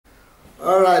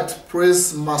Alright,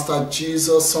 praise Master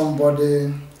Jesus,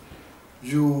 somebody.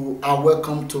 You are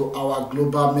welcome to our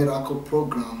Global Miracle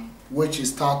Program, which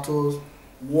is titled,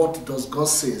 What Does God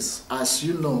Says? As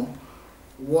you know,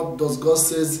 What Does God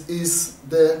Says is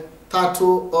the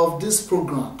title of this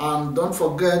program. And don't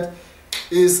forget,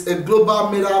 it's a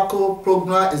Global Miracle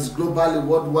Program. It's globally,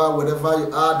 worldwide, wherever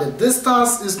you are. The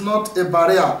distance is not a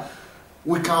barrier.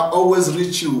 We can always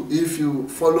reach you if you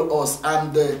follow us.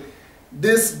 And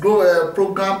this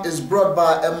program is brought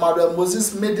by Emmanuel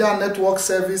Moses Media Network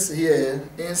Service here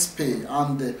in Spain,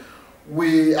 and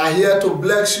we are here to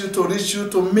bless you, to reach you,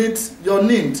 to meet your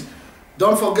need.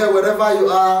 Don't forget, wherever you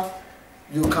are,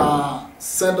 you can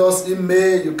send us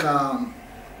email, you can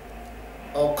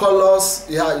call us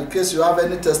in case you have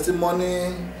any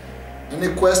testimony,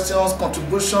 any questions,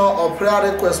 contribution, or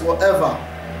prayer request, whatever.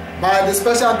 By the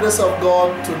special grace of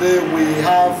God, today we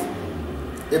have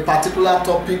a particular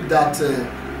topic that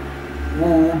we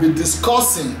will be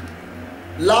discussing.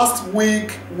 Last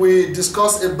week we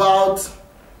discussed about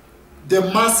the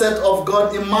mindset of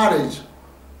God in marriage.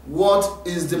 What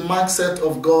is the mindset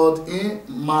of God in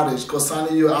marriage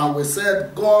concerning you? And we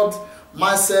said God's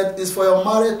mindset is for your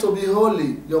marriage to be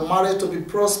holy, your marriage to be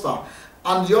prosper,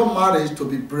 and your marriage to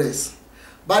be blessed.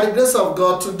 By the grace of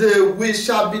God, today we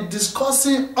shall be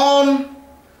discussing on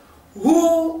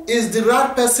who is the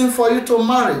right person for you to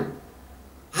marry.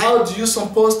 How do you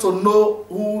supposed to know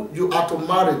who you are to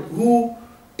marry? Who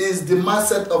is the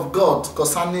mindset of God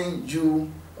concerning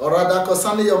you, or rather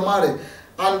concerning your marriage?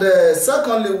 And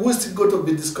secondly, we're still going to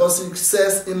be discussing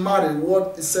sex in marriage,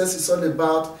 what sex is all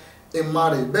about in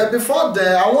marriage. But before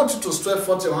that, I want you to stretch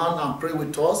forth your hand and pray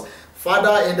with us.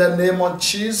 Father, in the name of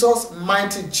Jesus,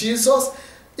 mighty Jesus,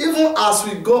 even as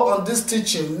we go on this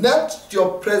teaching, let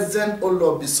your presence, oh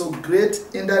Lord, be so great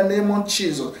in the name of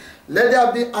Jesus. Let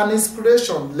there be an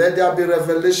inspiration, let there be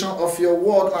revelation of your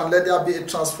word, and let there be a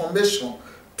transformation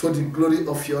to the glory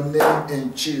of your name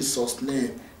in Jesus'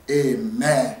 name.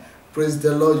 Amen. Praise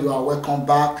the Lord. You are welcome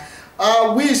back.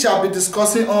 We shall be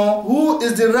discussing on who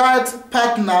is the right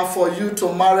partner for you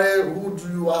to marry, who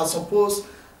you are supposed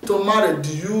to marry.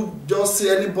 Do you just see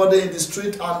anybody in the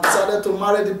street and decided to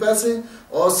marry the person?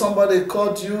 Or somebody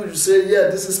called you, you say, yeah,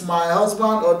 this is my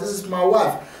husband or this is my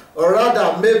wife. Or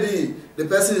rather, maybe the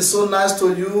person is so nice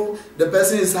to you, the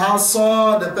person is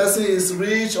handsome, the person is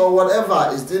rich, or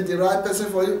whatever. Is this the right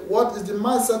person for you? What is the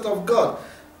mindset of God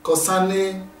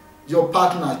concerning your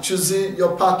partner, choosing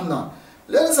your partner?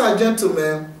 Ladies and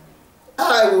gentlemen,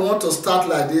 I want to start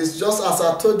like this, just as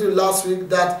I told you last week,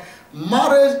 that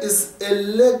marriage is a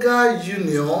legal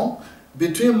union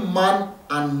between man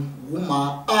and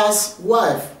woman as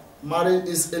wife. Marriage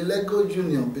is a legal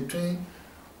union between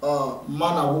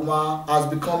man and woman as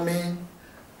becoming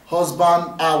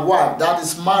husband and wife. That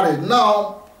is marriage.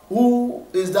 Now, who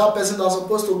is that person that's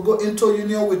supposed to go into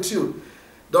union with you?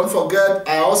 Don't forget,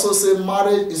 I also say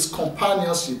marriage is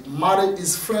companionship. Marriage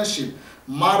is friendship.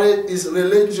 Marriage is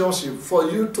relationship. For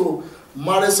you to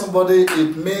marry somebody,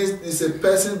 it means it's a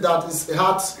person that is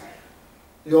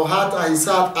your heart and his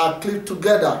heart are clipped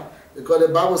together. Because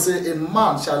the Bible says a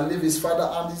man shall leave his father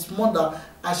and his mother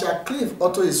and shall cleave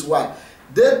unto his wife.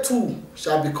 They two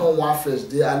shall become one flesh.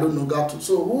 They are no longer two.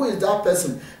 So who is that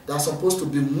person that's supposed to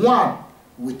be one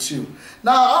with you?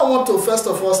 Now I want to first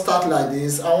of all start like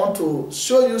this. I want to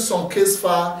show you some case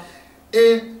file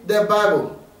in the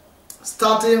Bible.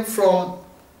 Starting from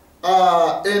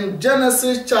in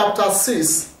Genesis chapter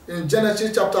 6. In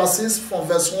Genesis chapter 6 from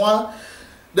verse 1.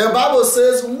 The Bible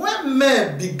says, when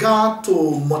men began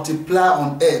to multiply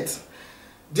on earth,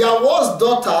 there was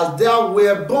daughters that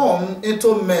were born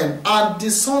into men, and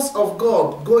the sons of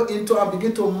God go into and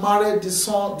begin to marry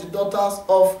the daughters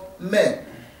of men.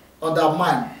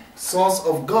 Undermine, sons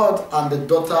of God and the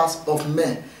daughters of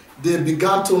men. They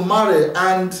began to marry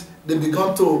and they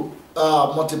began to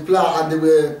multiply, and they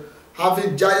were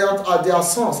having giants as their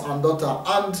sons and daughters.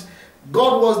 And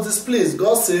God was displeased.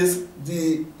 God says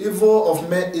the evil of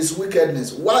men is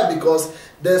wickedness. Why? Because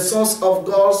the sons of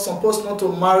God supposed not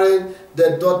to marry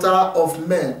the daughter of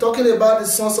men. Talking about the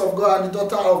sons of God and the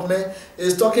daughter of men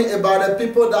is talking about the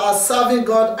people that are serving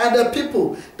God and the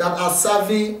people that are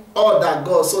serving other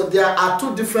gods. So there are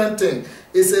two different things.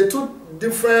 It's a two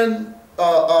different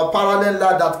parallel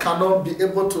line that cannot be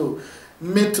able to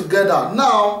meet together.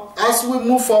 Now, as we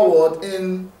move forward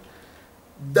in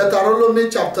Deuteronomy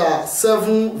chapter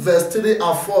 7 verse 3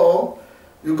 and 4,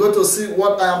 you go to see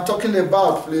what I am talking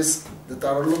about, please.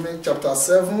 Deuteronomy chapter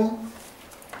 7.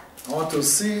 I want to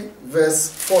see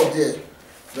verse 4 there.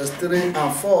 Verse 3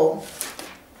 and 4.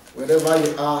 Wherever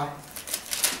you are,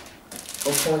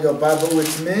 open your Bible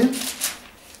with me.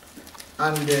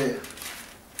 And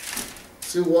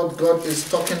see what God is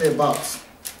talking about.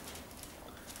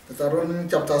 Deuteronomy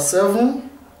chapter 7,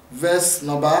 verse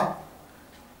number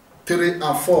 3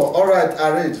 and 4. All right, I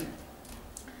read.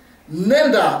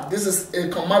 Neither, this is a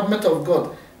commandment of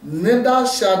God, neither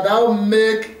shalt thou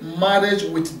make marriage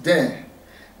with them,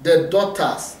 the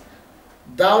daughters.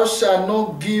 Thou shalt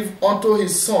not give unto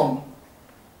his son,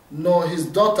 nor his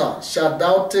daughter shalt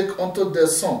thou take unto the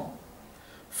son.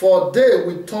 For they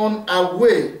will turn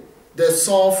away the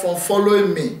son from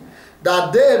following me,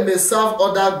 that they may serve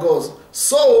other gods.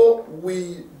 So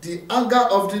will the anger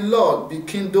of the Lord be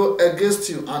kindled against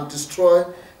you and destroy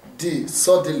thee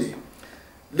suddenly.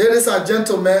 Ladies and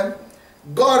gentlemen,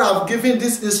 God have given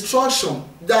this instruction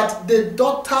that the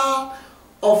daughter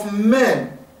of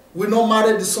men will not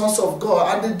marry the sons of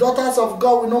God, and the daughters of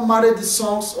God will not marry the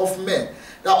sons of men.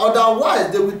 That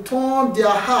otherwise they will turn their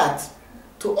heart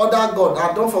to other God.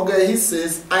 And don't forget, he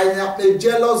says, I am a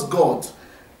jealous God,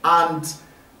 and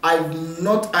I will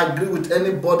not agree with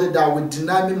anybody that will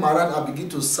deny me marriage and begin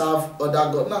to serve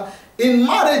other God. Now, in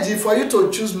marriage, for you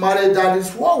to choose marriage, that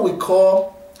is what we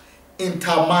call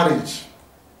intermarriage.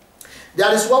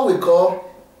 There is what we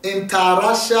call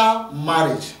interracial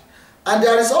marriage. And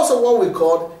there is also what we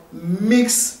call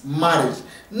mixed marriage.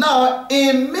 Now,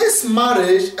 in mixed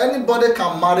marriage, anybody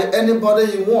can marry anybody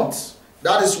he wants.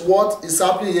 That is what is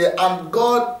happening here. And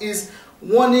God is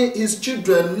warning his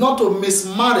children not to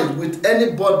mismarry with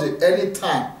anybody,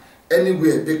 anytime,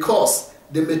 anywhere, because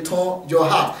they may turn your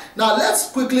heart. Now,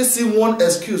 let's quickly see one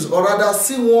excuse, or rather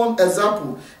see one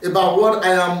example about what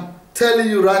I am telling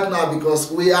you right now,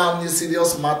 because we are in a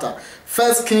serious matter.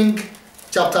 1 Kings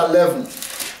chapter 11.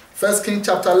 1 Kings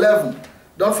chapter 11.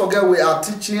 Don't forget, we are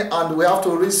teaching and we have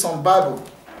to read some Bible.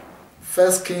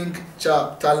 1 Kings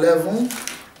chapter 11.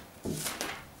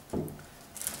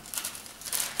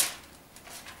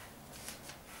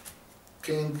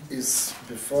 King is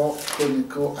before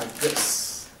Chronicle, I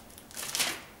guess.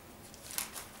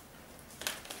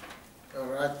 All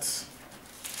right.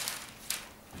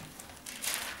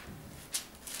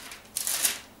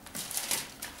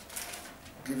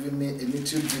 Giving me a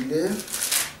little delay.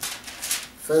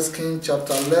 1 Kings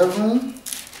chapter 11.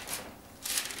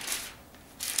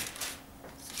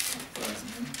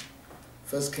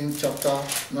 1 Kings chapter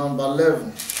number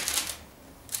 11.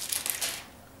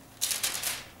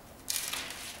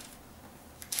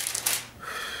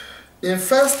 In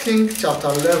 1 Kings chapter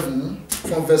 11,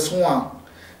 from verse 1,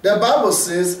 the Bible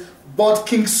says, but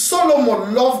King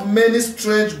Solomon loved many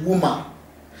strange women.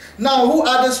 Now, who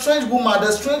are the strange women?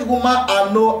 The strange women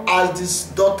are known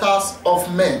as the daughters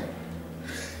of men.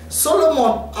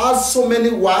 Solomon has so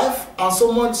many wives, and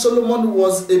Solomon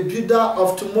was a builder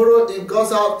of tomorrow. In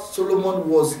God's house, Solomon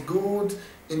was good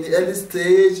in the early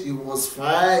stage. He was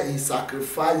fine, he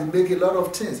sacrificed, he made a lot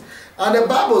of things. And the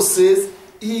Bible says,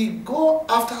 he go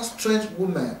after strange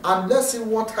women, and let's see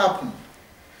what happened.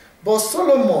 But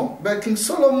King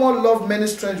Solomon loved many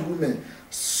strange women,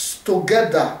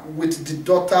 together with the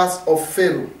daughters of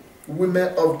Pharaoh, women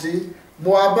of the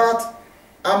Moabite,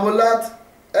 Amalek,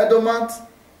 Edomite,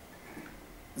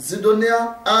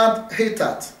 Zidonia, and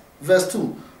Hittite. Verse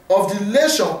 2, of the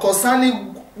nation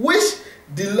concerning which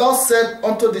the Lord said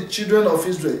unto the children of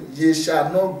Israel, ye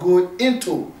shall not go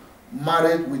into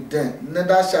marriage with them,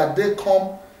 neither shall they come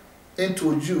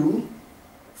into you,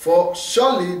 for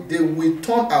surely they will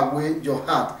turn away your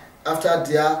heart after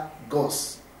their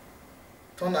gods.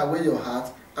 Turn away your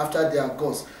heart after their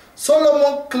gods.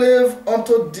 Solomon clave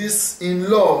unto this in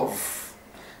love.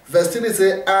 Verse 3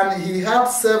 says, and he had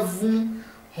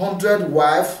 700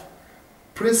 wives,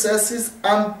 princesses,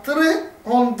 and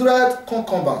 300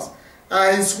 concubines,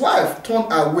 and his wife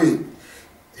turned away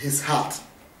his heart.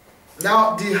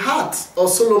 Now, the heart of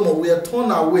Solomon were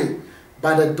torn away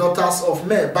by the daughters of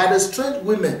men, by the strange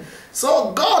women.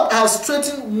 So God has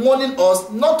straightened warning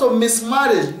us not to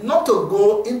mismarry, not to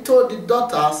go into the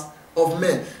daughters of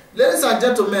men. Ladies and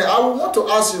gentlemen, I want to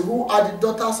ask you, who are the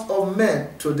daughters of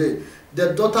men today?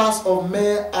 The daughters of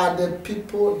men are the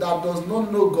people that does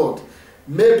not know God.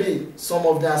 Maybe some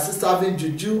of them are still serving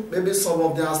juju, maybe some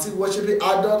of them are still worshiping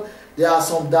idols. There are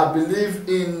some that believe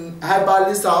in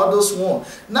herbalists and all those one.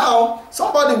 Now,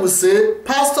 somebody will say,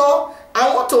 Pastor,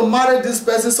 I want to marry this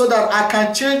person so that I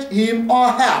can change him or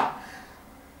her.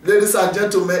 Ladies and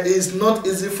gentlemen, it is not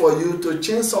easy for you to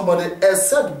change somebody,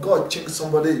 except God change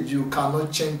somebody. You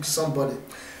cannot change somebody.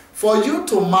 For you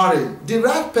to marry, the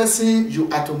right person you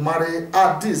are to marry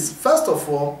are this. First of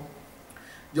all,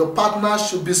 your partner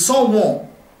should be someone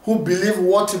who believes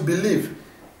what you believe.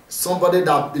 Somebody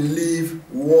that believes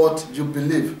what you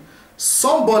believe.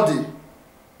 Somebody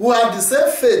who have the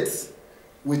same faith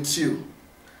with you.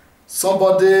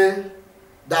 Somebody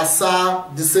that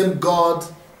serve the same God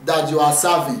that you are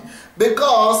serving.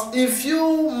 Because if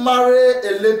you marry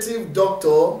a native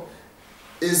doctor,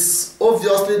 it's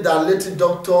obviously that native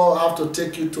doctor have to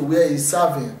take you to where he's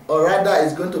serving, or rather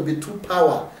it's going to be two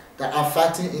power that are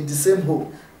fighting in the same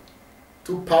home.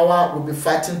 Two power will be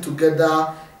fighting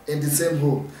together in the same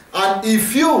home. And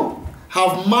if you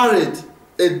have married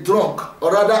a drunk,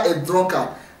 or rather a drunkard,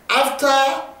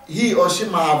 after he or she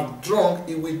might have drunk,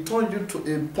 it will turn you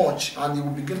to a punch and it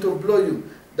will begin to blow you.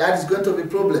 That is going to be a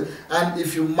problem. And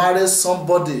if you marry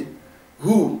somebody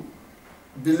who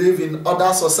believe in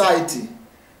other society,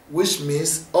 which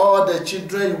means all the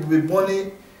children you will be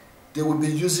born, they will be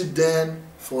using them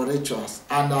for rituals.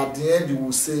 And at the end you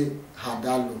will say,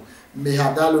 Hadalo. May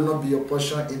Hadalo not be your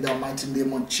portion in the mighty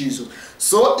name of Jesus.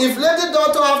 So if lady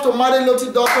daughter have to marry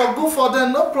lady daughter, good for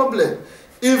them, no problem.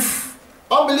 If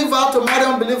unbeliever have to marry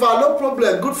unbeliever, no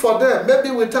problem, good for them.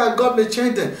 Maybe with time God may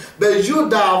change them. But you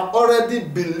that have already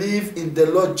believed in the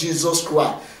Lord Jesus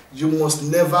Christ, you must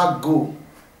never go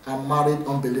and marry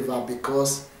unbeliever,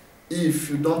 because if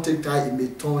you don't take time, it may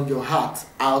turn your heart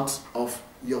out of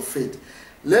your faith.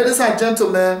 Ladies and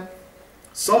gentlemen,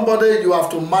 somebody you have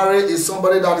to marry is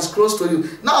somebody that is close to you.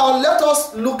 Now let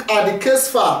us look at the case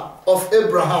file of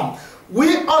Abraham.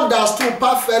 We understood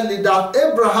perfectly that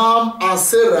Abraham and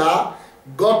Sarah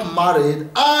got married,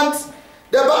 and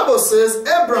the Bible says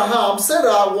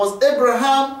Sarah was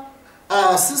Abraham's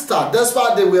sister. That's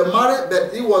why they were married,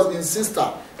 but he was his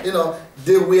sister. You know,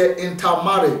 they were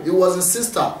intermarried. He was his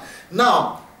sister.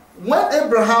 Now, when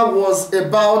Abraham was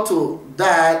about to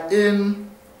die,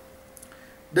 in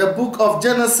the book of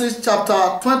Genesis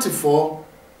chapter 24,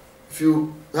 if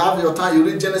you have your time, you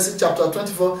read Genesis chapter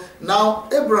 24. Now,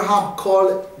 Abraham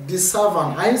called the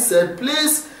servant and he said,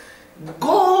 please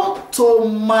go to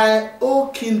my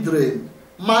own kindred,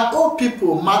 my own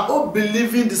people, my own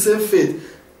believing the same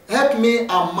faith. Help me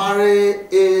and marry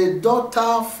a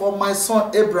daughter for my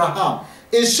son Abraham.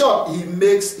 In short, he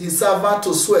makes his servant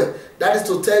to swear. That is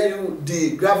to tell you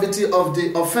the gravity of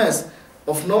the offense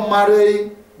of not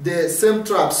marrying the same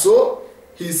tribe. So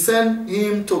he sent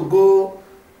him to go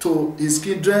to his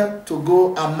kindred to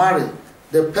go and marry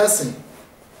the person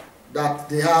that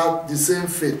they have the same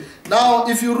faith. Now,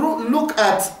 if you look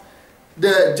at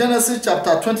the Genesis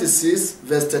chapter 26,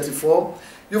 verse 34,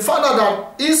 you find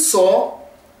out that Esau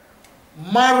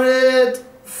married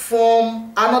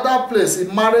from another place. He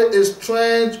married a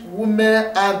strange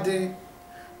woman, and the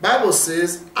Bible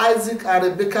says Isaac and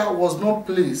Rebekah was not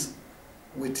pleased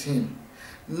with him.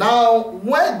 Now,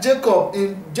 when Jacob,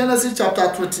 in Genesis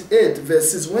chapter 28,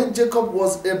 verse 6, when Jacob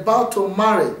was about to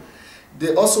marry,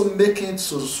 they also make him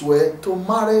to swear to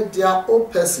marry their own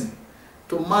person,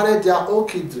 to marry their own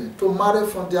children, to marry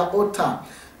from their own town.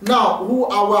 Now, who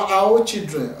are our own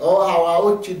children, or our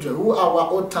own children, who are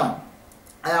our own town?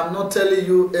 I am not telling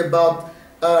you about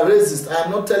racist. I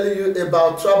am not telling you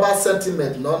about tribal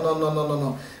sentiment.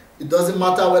 No. It doesn't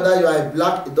matter whether you are a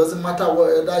black. It doesn't matter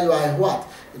whether you are a white.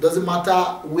 It doesn't matter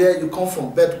where you come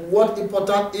from. But what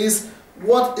important is,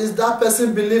 what is that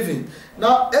person believing?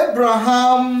 Now,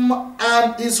 Abraham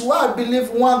and his wife believe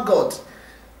one God.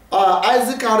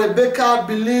 Isaac and Rebekah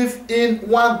believe in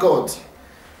one God.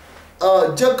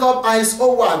 Jacob and his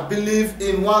own wife believe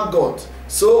in one God.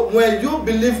 So when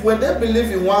they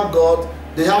believe in one God,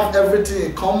 they have everything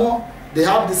in common. They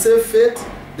have the same faith.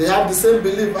 They have the same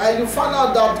belief. And you find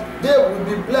out that they will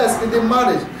be blessed in the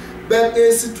marriage. But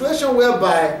a situation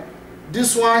whereby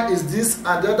this one is this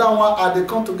and the other one, and they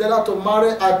come together to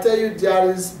marry, I tell you, there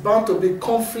is bound to be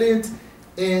conflict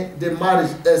in the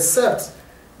marriage, except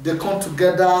they come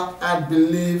together and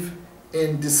believe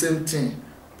in the same thing.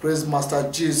 Praise Master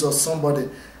Jesus, somebody.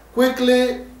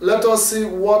 Quickly, let us see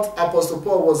what Apostle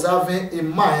Paul was having in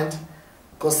mind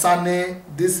concerning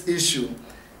this issue.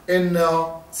 In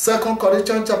 2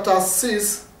 Corinthians chapter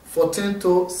 6, 14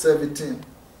 to 17.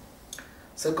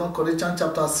 2 Corinthians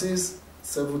chapter 6,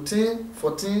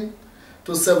 14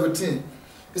 to 17.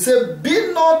 He said,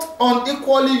 be not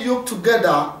unequally yoked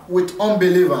together with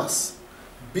unbelievers.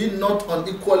 Be not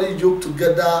unequally yoked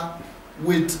together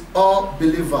with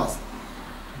unbelievers.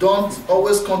 Don't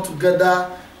always come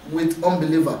together with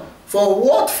unbeliever. For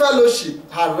what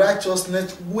fellowship had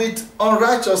righteousness with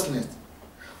unrighteousness?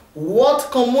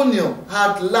 What communion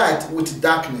had light with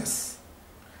darkness?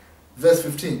 Verse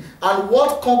 15. And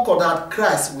what concord had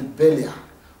Christ with Belial?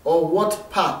 Or what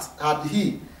part had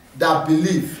he that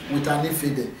believed with an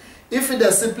infidel?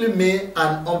 Infidel simply means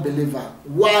an unbeliever.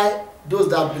 Why those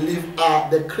that believe are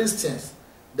the Christians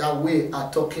that we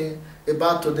are talking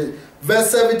about today.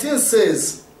 Verse 17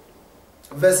 says,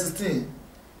 verse 16,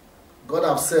 God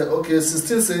have said, okay,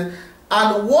 16 says,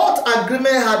 And what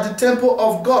agreement had the temple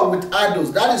of God with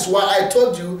idols? That is why I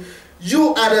told you,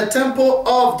 you are the temple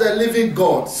of the living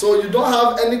God. So you don't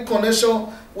have any connection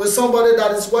with somebody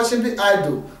that is worshiping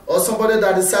idol or somebody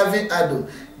that is serving idol.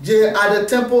 They are the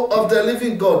temple of the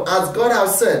living God. As God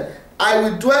has said, I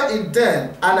will dwell in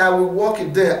them and I will walk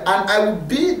in them, and I will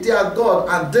be their God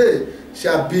and they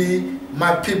shall be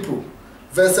my people.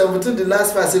 Verse 17, the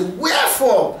last verse says,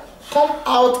 wherefore come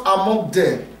out among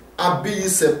them and be ye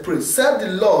separate, said the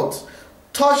Lord,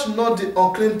 touch not the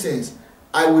unclean things,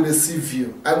 I will receive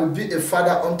you. I will be a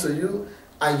father unto you,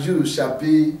 and you shall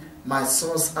be my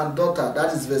sons and daughter.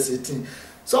 That is verse 18.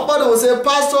 Somebody will say,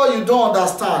 Pastor, you don't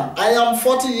understand. I am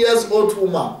 40 years old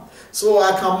woman, so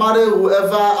I can marry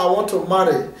whoever I want to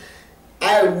marry.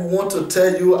 I want to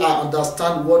tell you, I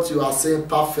understand what you are saying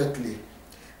perfectly.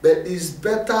 But it's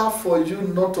better for you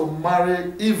not to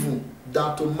marry even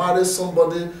than to marry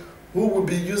somebody who will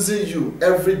be using you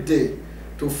every day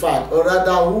to fight, or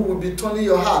rather who will be turning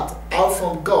your heart out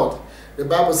from God. The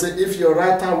Bible says, if your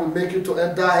right hand will make you to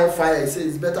enter hellfire, it says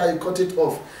it's better you cut it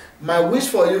off. My wish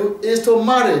for you is to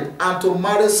marry, and to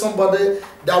marry somebody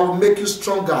that will make you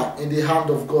stronger in the hand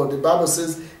of God. The Bible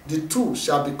says the two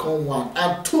shall become one,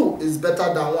 and two is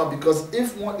better than one, because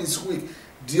if one is weak,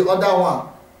 the other one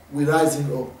will rise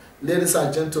him up. Ladies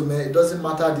and gentlemen, it doesn't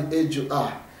matter the age you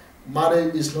are.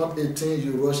 Marriage is not a thing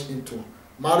you rush into.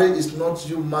 Marriage is not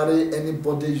you marry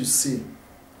anybody you see.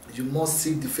 You must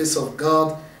seek the face of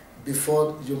God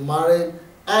before you marry,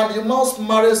 and you must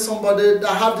marry somebody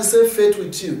that have the same faith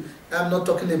with you. I'm not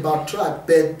talking about tribe,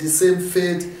 but the same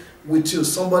faith with you.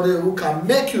 Somebody who can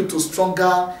make you to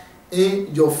stronger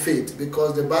in your faith,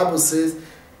 because the Bible says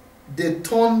they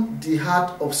turned the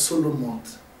heart of Solomon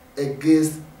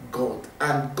against God,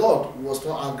 and God was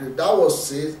not angry. That was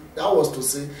to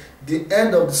say the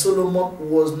end of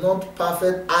Solomon was not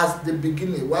perfect as the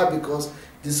beginning. Why? Because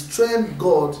the strange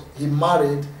God he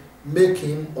married make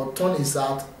him or turn his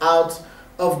heart out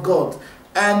of God.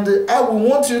 And I will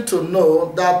want you to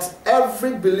know that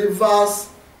every believers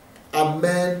are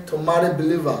meant to marry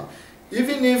believer.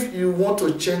 Even if you want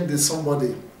to change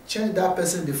somebody, change that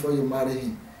person before you marry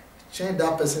him. Change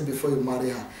that person before you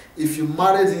marry her. If you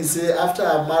married him, say, after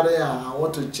I marry her, I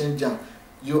want to change her.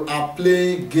 You are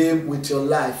playing game with your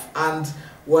life. And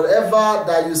whatever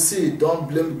that you see, don't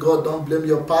blame God, don't blame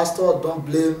your pastor, don't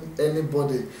blame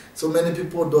anybody. So many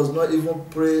people does not even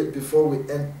pray before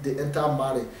they enter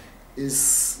marriage.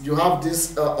 You have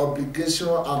this obligation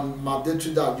and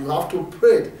mandatory that you have to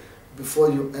pray before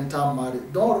you enter marriage.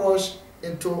 Don't rush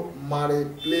into marriage,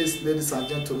 please, ladies and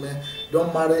gentlemen.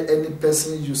 Don't marry any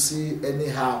person you see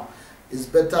anyhow. It's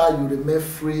better you remain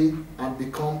free and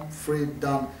become free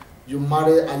than you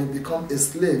marry and you become a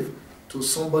slave to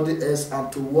somebody else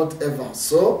and to whatever.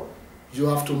 So you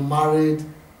have to marry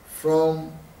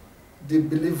from the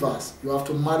believers. You have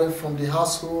to marry from the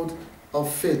household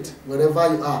of faith,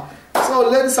 wherever you are. So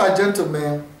ladies and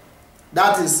gentlemen,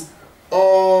 that is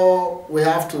all we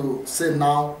have to say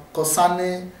now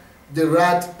concerning the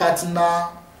right partner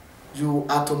you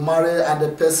are to marry, and the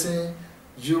person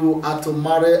you are to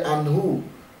marry, and who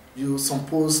you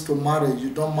supposed to marry. You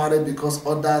don't marry because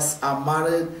others are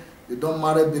married. You don't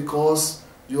marry because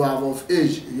you are of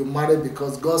age. You marry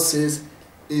because God says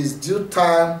it's due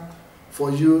time for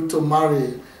you to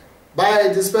marry. By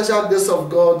the special grace of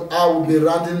God, I will be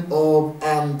rounding up,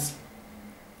 and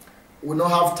we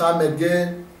don't have time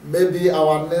again. Maybe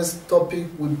our next topic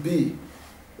would be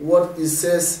what it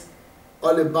says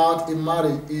all about in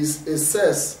marriage. Is a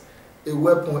sex a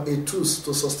weapon, a tool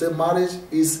to sustain marriage?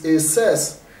 Is a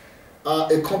sex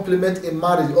a complement in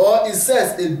marriage, or is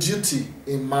sex a duty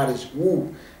in marriage? We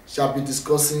shall be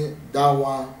discussing that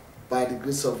one by the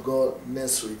grace of God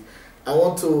next week. I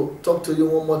want to talk to you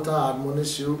one more time,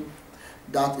 admonish you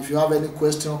that if you have any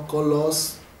question, call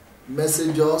us,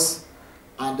 message us,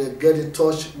 and get in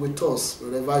touch with us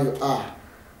wherever you are,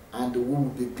 and we will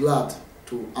be glad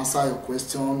to answer your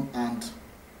question and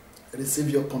receive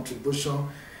your contribution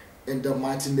in the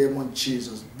mighty name of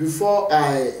Jesus. Before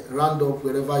I round up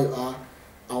wherever you are,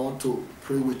 I want to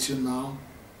pray with you now.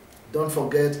 Don't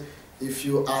forget, if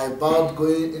you are about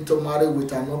going into marriage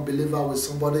with an unbeliever, with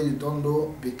somebody you don't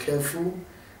know, be careful.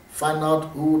 Find out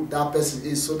who that person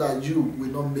is so that you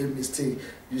will not make mistake.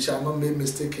 You shall not make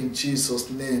mistake in Jesus'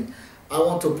 name. I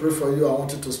want to pray for you. I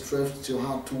want you to stretch your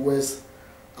hand towards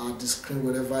the screen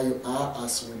wherever you are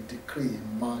as we decree.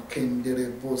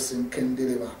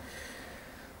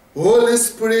 Holy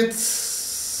Spirit,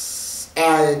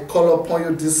 I call upon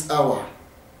you this hour.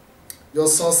 Your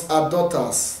sons and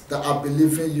daughters that are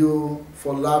believing you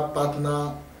for life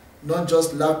partner, not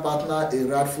just life partner, a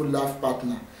rightful life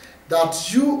partner.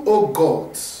 that you, O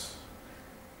God,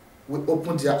 will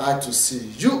open their eye to see.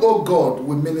 You, O God,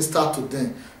 will minister to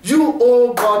them. You,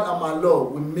 O God and my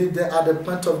Lord, will meet them at the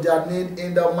point of their need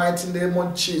in the mighty name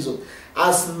of Jesus.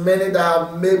 As many that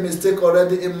have made mistake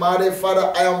already in marriage,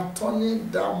 Father, I am turning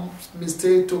that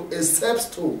mistake to a step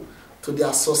stool to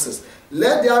their success.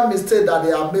 Let their mistake that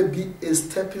they have made be a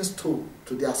stepping stone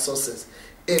to their success.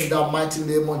 In the mighty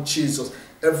name of Jesus.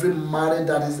 Every marriage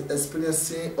that is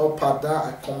experiencing up and down,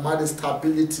 I command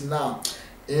stability now.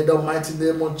 In the mighty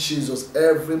name of Jesus.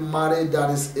 Every marriage that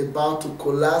is about to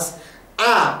collapse,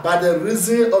 by the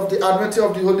reason of the anointing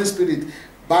of the Holy Spirit,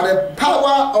 by the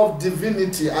power of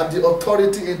divinity and the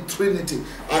authority in Trinity,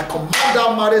 I command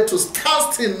that marriage to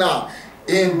stand still now.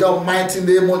 In the mighty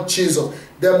name of Jesus.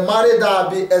 The marriage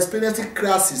that will be experiencing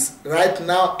crisis right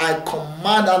now, I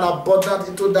command an abundance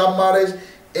into that marriage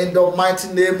in the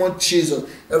mighty name of Jesus.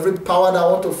 Every power that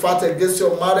want to fight against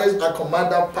your marriage, I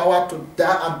command that power to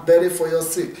die and bury for your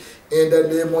sake. In the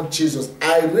name of Jesus.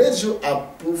 I raise you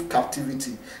above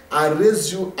captivity. I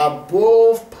raise you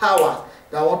above power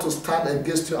that want to stand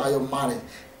against you and your marriage.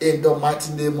 In the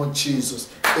mighty name of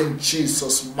Jesus. In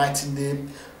Jesus' mighty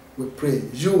name we pray.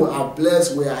 You are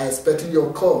blessed. We are expecting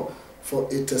your call for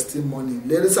a testimony.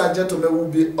 Ladies and gentlemen, we'll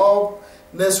be up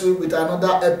next week with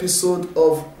another episode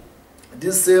of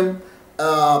this same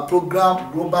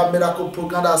program, Global Miracle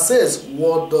Program, that says,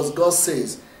 what does God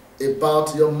says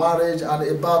about your marriage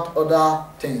and about other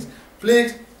things.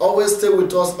 Please always stay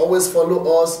with us, always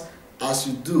follow us. As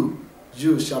you do,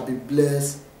 you shall be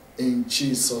blessed in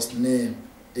Jesus' name.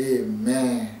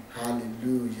 Amen.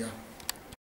 Hallelujah.